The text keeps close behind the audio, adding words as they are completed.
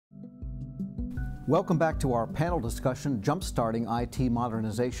Welcome back to our panel discussion, Jumpstarting IT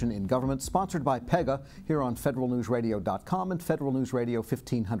Modernization in Government, sponsored by PEGA here on federalnewsradio.com and Federal News Radio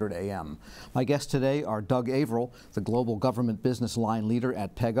 1500 AM. My guests today are Doug Averill, the Global Government Business Line Leader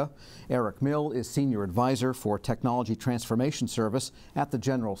at PEGA. Eric Mill is Senior Advisor for Technology Transformation Service at the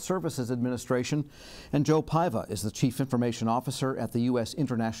General Services Administration. And Joe Paiva is the Chief Information Officer at the U.S.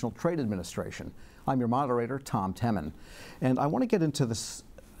 International Trade Administration. I'm your moderator, Tom Temin. And I want to get into this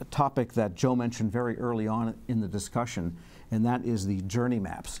topic that Joe mentioned very early on in the discussion, and that is the journey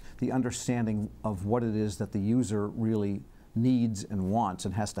maps, the understanding of what it is that the user really needs and wants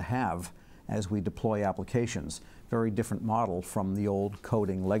and has to have as we deploy applications. Very different model from the old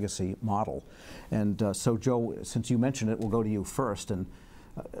coding legacy model. And so Joe, since you mentioned it, we'll go to you first, and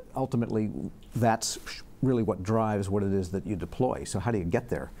ultimately that's really what drives what it is that you deploy. So how do you get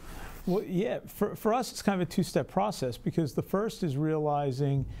there? Well, yeah, for us it's kind of a two-step process, because the first is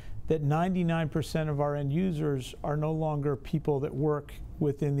realizing that 99% of our end users are no longer people that work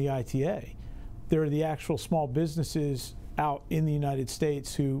within the ITA. They're the actual small businesses out in the United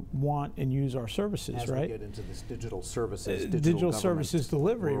States who want and use our services, as right? We get into this digital services, digital services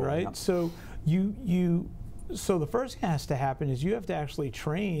delivery, world, right? Yeah. So the first thing that has to happen is you have to actually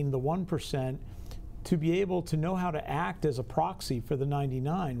train the 1% to be able to know how to act as a proxy for the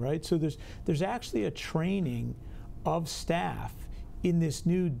 99, right? So there's actually a training of staff in this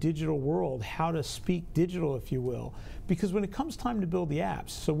new digital world, how to speak digital, if you will. Because when it comes time to build the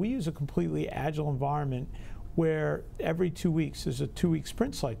apps, so we use a completely agile environment where every 2 weeks there's a 2-week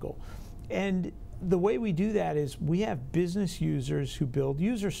sprint cycle. And the way we do that is we have business users who build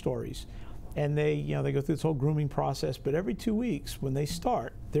user stories. And they go through this whole grooming process, but every 2 weeks when they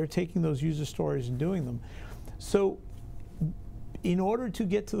start, they're taking those user stories and doing them. So in order to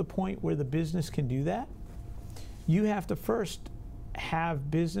get to the point where the business can do that, you have to first have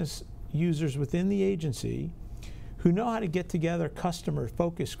business users within the agency who know how to get together customer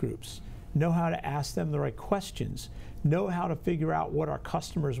focus groups, know how to ask them the right questions, know how to figure out what our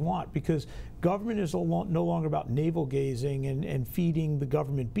customers want, because government is no longer about navel gazing and feeding the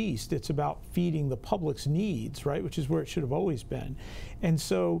government beast. It's about feeding the public's needs, right, which is where it should have always been. And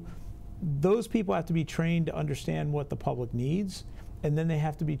so those people have to be trained to understand what the public needs, and then they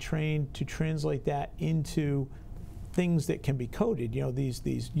have to be trained to translate that into things that can be coded,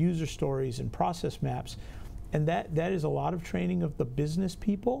 these user stories and process maps. And that is a lot of training of the business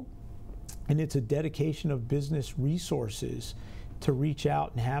people, and it's a dedication of business resources to reach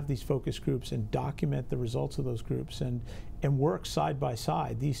out and have these focus groups and document the results of those groups and work side by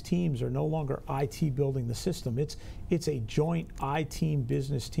side. These teams are no longer IT building the system. It's a joint IT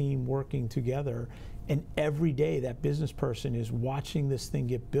business team working together, and every day that business person is watching this thing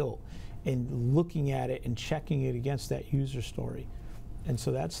get built and looking at it and checking it against that user story. And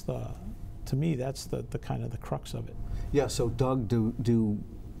so that's to me, that's the kind of the crux of it. Yeah, so Doug, do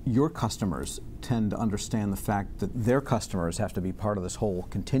your customers tend to understand the fact that their customers have to be part of this whole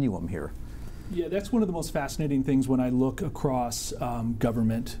continuum here? Yeah, that's one of the most fascinating things when I look across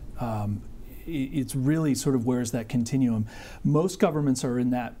government. It's really sort of where's that continuum. Most governments are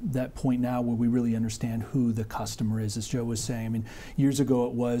in that point now where we really understand who the customer is, as Joe was saying. I mean, years ago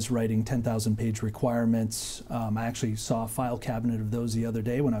it was writing 10,000-page requirements. I actually saw a file cabinet of those the other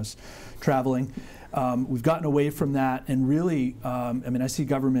day when I was traveling. We've gotten away from that, and really, I mean, I see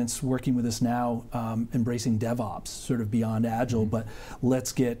governments working with us now, embracing DevOps, sort of beyond Agile, but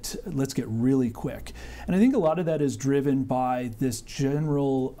let's get really quick. And I think a lot of that is driven by this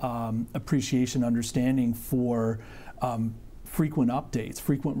general appreciation, understanding for frequent updates,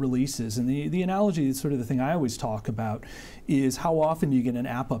 frequent releases. And the analogy is sort of the thing I always talk about is how often do you get an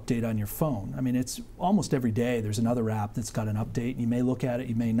app update on your phone? I mean, it's almost every day there's another app that's got an update. You may look at it,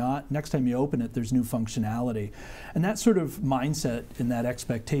 you may not. Next time you open it, there's new functionality. And that sort of mindset and that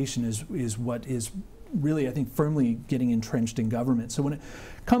expectation is what is really, I think, firmly getting entrenched in government. So when it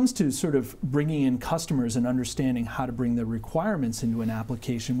comes to sort of bringing in customers and understanding how to bring the requirements into an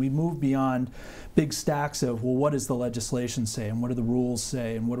application, we move beyond big stacks of, well, what does the legislation say, and what do the rules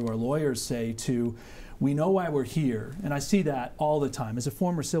say, and what do our lawyers say, to we know why we're here. And I see that all the time. As a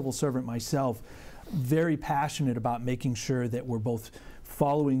former civil servant myself, very passionate about making sure that we're both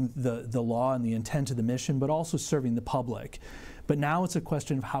following the law and the intent of the mission, but also serving the public. But now it's a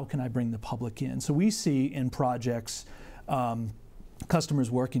question of how can I bring the public in? So we see in projects customers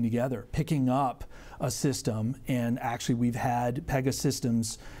working together, picking up a system, and actually we've had PEGA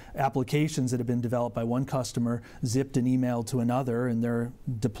systems applications that have been developed by one customer, zipped and emailed to another, and they're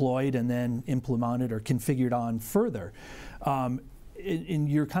deployed and then implemented or configured on further. and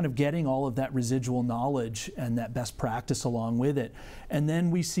you're kind of getting all of that residual knowledge and that best practice along with it. And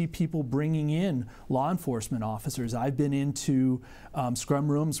then we see people bringing in law enforcement officers. I've been into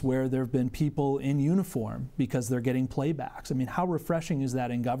scrum rooms where there have been people in uniform because they're getting playbacks. I mean, how refreshing is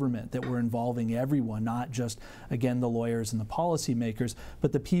that in government, that we're involving everyone, not just, again, the lawyers and the policymakers,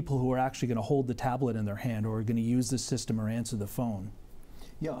 but the people who are actually going to hold the tablet in their hand or are going to use the system or answer the phone.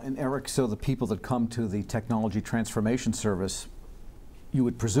 Yeah, and Eric, so the people that come to the Technology Transformation Service, you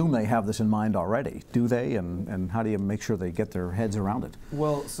would presume they have this in mind already, do they? And how do you make sure they get their heads around it?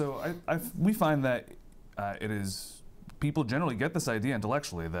 Well, so we find that people generally get this idea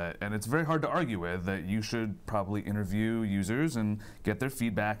intellectually, and it's very hard to argue with, that you should probably interview users and get their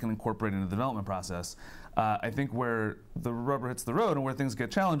feedback and incorporate it into the development process. I think where the rubber hits the road and where things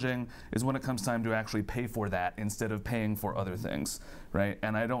get challenging is when it comes time to actually pay for that instead of paying for other things, right?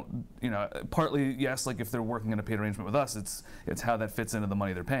 And I don't, partly, yes, like if they're working in a paid arrangement with us, it's how that fits into the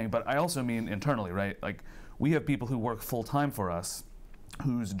money they're paying. But I also mean internally, right? Like, we have people who work full-time for us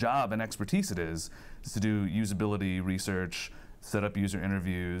whose job and expertise it is to do usability research, set up user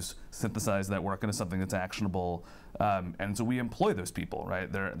interviews, synthesize that work into something that's actionable. And so we employ those people,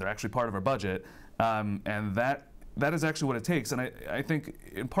 right? They're actually part of our budget. And that is actually what it takes. And I think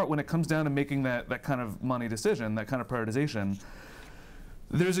in part when it comes down to making that kind of money decision, that kind of prioritization,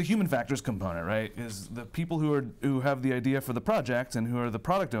 there's a human factors component, right? Is the people who have the idea for the project and who are the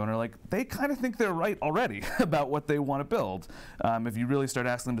product owner, like, they kind of think they're right already about what they want to build if you really start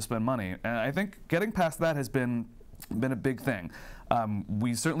asking them to spend money. And I think getting past that has been a big thing.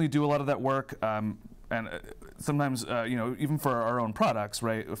 We certainly do a lot of that work, and sometimes, even for our own products,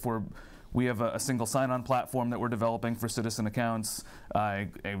 right? We have a single sign-on platform that we're developing for citizen accounts,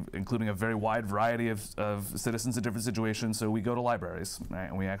 including a very wide variety of citizens in different situations. So we go to libraries, right,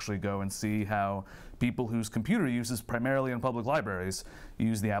 and we actually go and see how people whose computer use is primarily in public libraries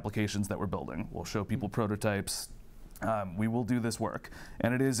use the applications that we're building. We'll show people prototypes. We will do this work,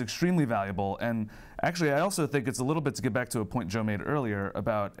 and it is extremely valuable. And actually, I also think it's a little bit to get back to a point Joe made earlier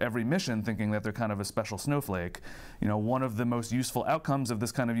about every mission thinking that they're kind of a special snowflake. One of the most useful outcomes of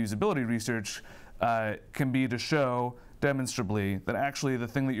this kind of usability research can be to show demonstrably that actually the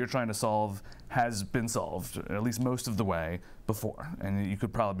thing that you're trying to solve has been solved, at least most of the way, before. And you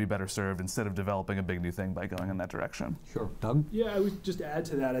could probably be better served instead of developing a big new thing by going in that direction. Sure. Doug? Yeah, I would just add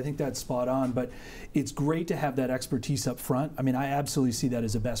to that. I think that's spot on, but it's great to have that expertise up front. I mean, I absolutely see that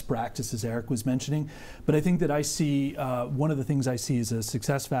as a best practice, as Eric was mentioning, but I think that I see, one of the things I see as a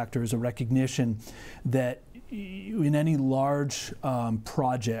success factor is a recognition that in any large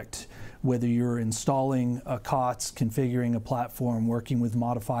project, whether you're installing a COTS, configuring a platform, working with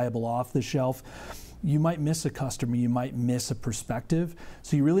modifiable off-the-shelf, you might miss a customer, you might miss a perspective.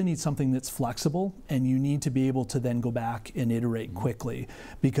 So you really need something that's flexible, and you need to be able to then go back and iterate quickly,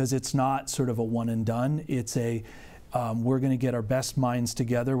 because it's not sort of a one and done. It's we're going to get our best minds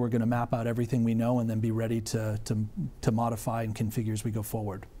together, we're going to map out everything we know, and then be ready to modify and configure as we go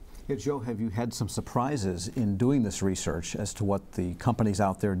forward. Yeah, Joe, have you had some surprises in doing this research as to what the companies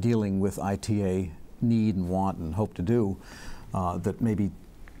out there dealing with ITA need and want and hope to do, that maybe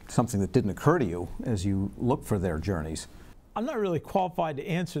something that didn't occur to you as you look for their journeys? I'm not really qualified to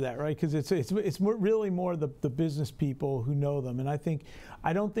answer that, right? Because it's really more the business people who know them, and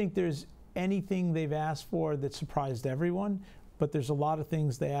I don't think there's anything they've asked for that surprised everyone, but there's a lot of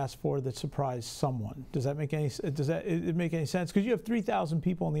things they asked for that surprised someone. Does that make any sense? Because you have 3,000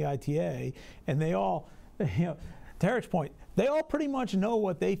 people in the ITA, and they all, to Eric's point, they all pretty much know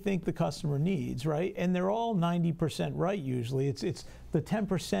what they think the customer needs, right? And they're all 90% right usually. It's the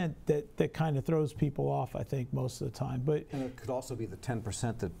 10% that kind of throws people off, I think, most of the time. But and it could also be the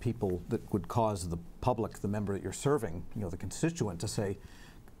 10% that would cause the public, the member that you're serving, the constituent, to say,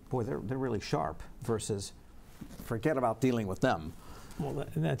 boy, they're really sharp, versus forget about dealing with them. Well,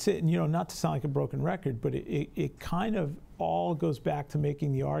 and that's it. And not to sound like a broken record, but it kind of all goes back to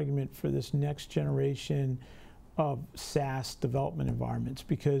making the argument for this next generation of SaaS development environments.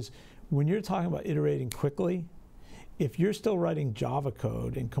 Because when you're talking about iterating quickly, if you're still writing Java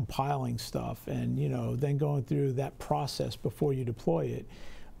code and compiling stuff and then going through that process before you deploy it,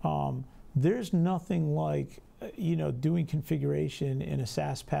 there's nothing like doing configuration in a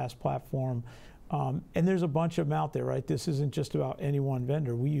SaaS PaaS platform. And there's a bunch of them out there, right? This isn't just about any one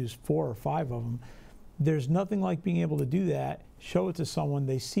vendor. We use 4 or 5 of them. There's nothing like being able to do that, show it to someone,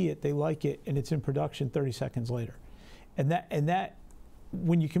 they see it, they like it, and it's in production 30 seconds later. And that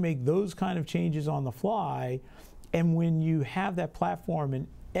when you can make those kind of changes on the fly, and when you have that platform and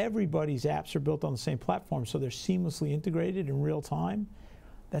everybody's apps are built on the same platform, so they're seamlessly integrated in real time,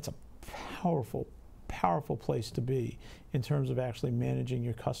 that's a powerful powerful place to be in terms of actually managing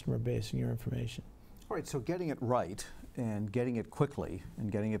your customer base and your information. All right, so getting it right and getting it quickly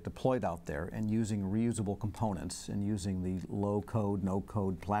and getting it deployed out there and using reusable components and using the low-code,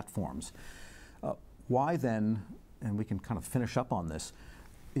 no-code platforms. Why then, and we can kind of finish up on this,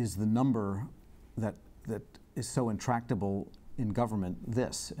 is the number that is so intractable in government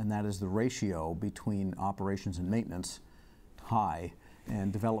this, and that is the ratio between operations and maintenance high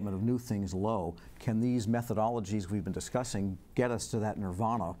and development of new things low? Can these methodologies we've been discussing get us to that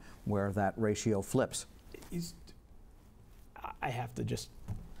nirvana where that ratio flips? I have to just,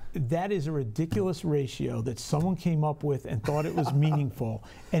 that is a ridiculous ratio that someone came up with and thought it was meaningful,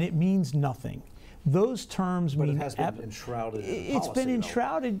 and it means nothing. Those terms mean... But it has been enshrouded in policy. It's been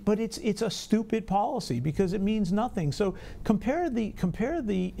enshrouded, but it's a stupid policy because it means nothing. So compare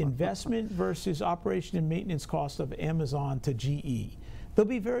the investment versus operation and maintenance cost of Amazon to GE. They'll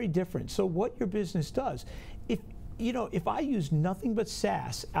be very different. So what your business does, if I use nothing but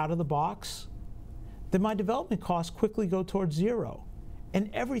SaaS out of the box, then my development costs quickly go towards zero. And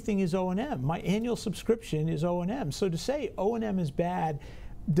everything is O&M. My annual subscription is O&M. So to say O&M is bad,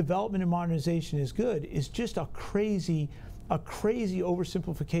 development and modernization is good, is just a crazy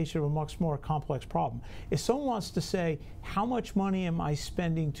oversimplification of a much more complex problem. If someone wants to say, how much money am I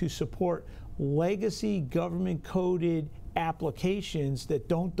spending to support legacy government-coded applications that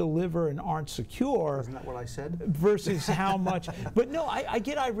don't deliver and aren't secure? Isn't that what I said? Versus how much, but no, I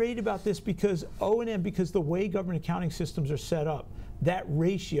get irate about this because O&M, because the way government accounting systems are set up, that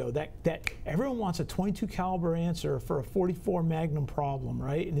ratio, that everyone wants a 22 caliber answer for a 44 Magnum problem,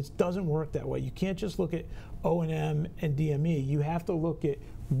 right? And it doesn't work that way. You can't just look at O&M and DME. You have to look at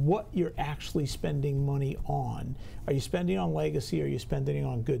what you're actually spending money on. Are you spending on legacy? Or are you spending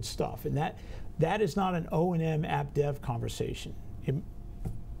on good stuff? And that is not an O&M app dev conversation.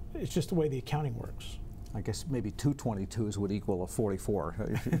 It's just the way the accounting works. I guess maybe two 22s would equal a 44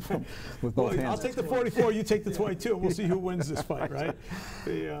 with both hands. I'll take the 44, you take the 22, and we'll see who wins this fight, right?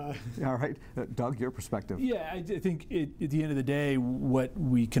 All right. Doug, your perspective. Yeah, I think at the end of the day, what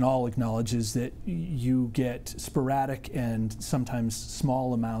we can all acknowledge is that you get sporadic and sometimes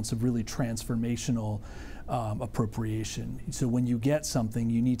small amounts of really transformational appropriation. So when you get something,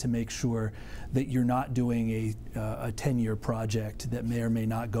 you need to make sure that you're not doing a 10-year project that may or may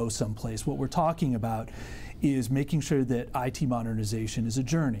not go someplace. What we're talking about is making sure that IT modernization is a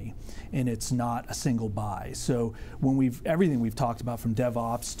journey and it's not a single buy. So when everything we've talked about, from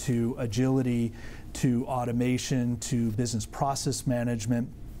DevOps to agility to automation to business process management,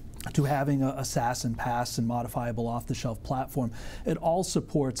 to having a SaaS and PaaS and modifiable off-the-shelf platform, it all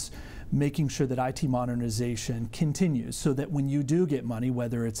supports making sure that IT modernization continues, so that when you do get money,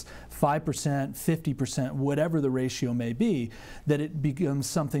 whether it's 5%, 50%, whatever the ratio may be, that it becomes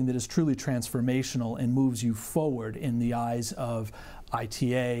something that is truly transformational and moves you forward in the eyes of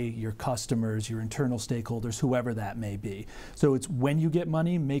ITA, your customers, your internal stakeholders, whoever that may be. So it's when you get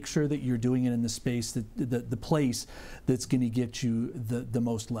money, make sure that you're doing it in the space, the place that's going to get you the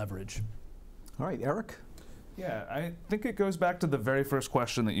most leverage. All right, Eric? Yeah, I think it goes back to the very first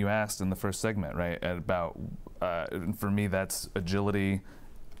question that you asked in the first segment, right? About, for me, that's agility,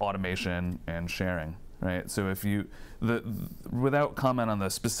 automation, and sharing, right? So if you, without comment on the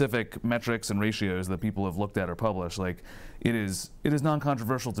specific metrics and ratios that people have looked at or published, like it is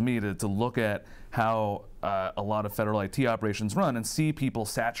non-controversial to me to look at how a lot of federal IT operations run and see people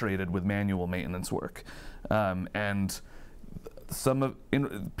saturated with manual maintenance work, and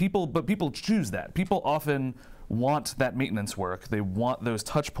people choose that. People often want that maintenance work. They want those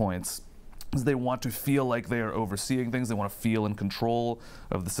touch points. They want to feel like they are overseeing things. They want to feel in control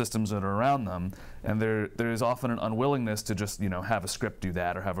of the systems that are around them. And there is often an unwillingness to just have a script do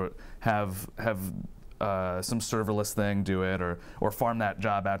that, or have some serverless thing do it, or farm that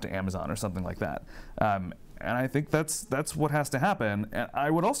job out to Amazon or something like that. And I think that's what has to happen. And I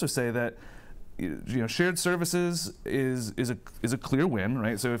would also say that shared services is a clear win,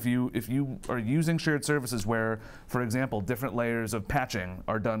 right? So if you are using shared services where, for example, different layers of patching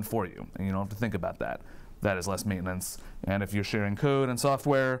are done for you, and you don't have to think about that, that is less maintenance. And if you're sharing code and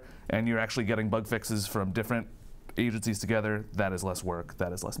software and you're actually getting bug fixes from different agencies together, that is less work,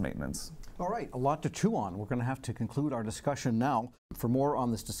 that is less maintenance. All right, a lot to chew on. We're going to have to conclude our discussion now. For more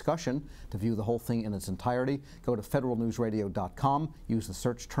on this discussion, to view the whole thing in its entirety, go to federalnewsradio.com, use the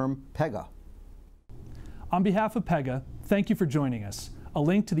search term PEGA. On behalf of PEGA, thank you for joining us. A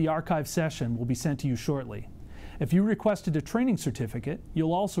link to the archive session will be sent to you shortly. If you requested a training certificate,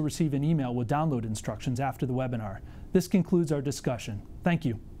 you'll also receive an email with download instructions after the webinar. This concludes our discussion. Thank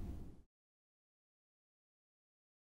you.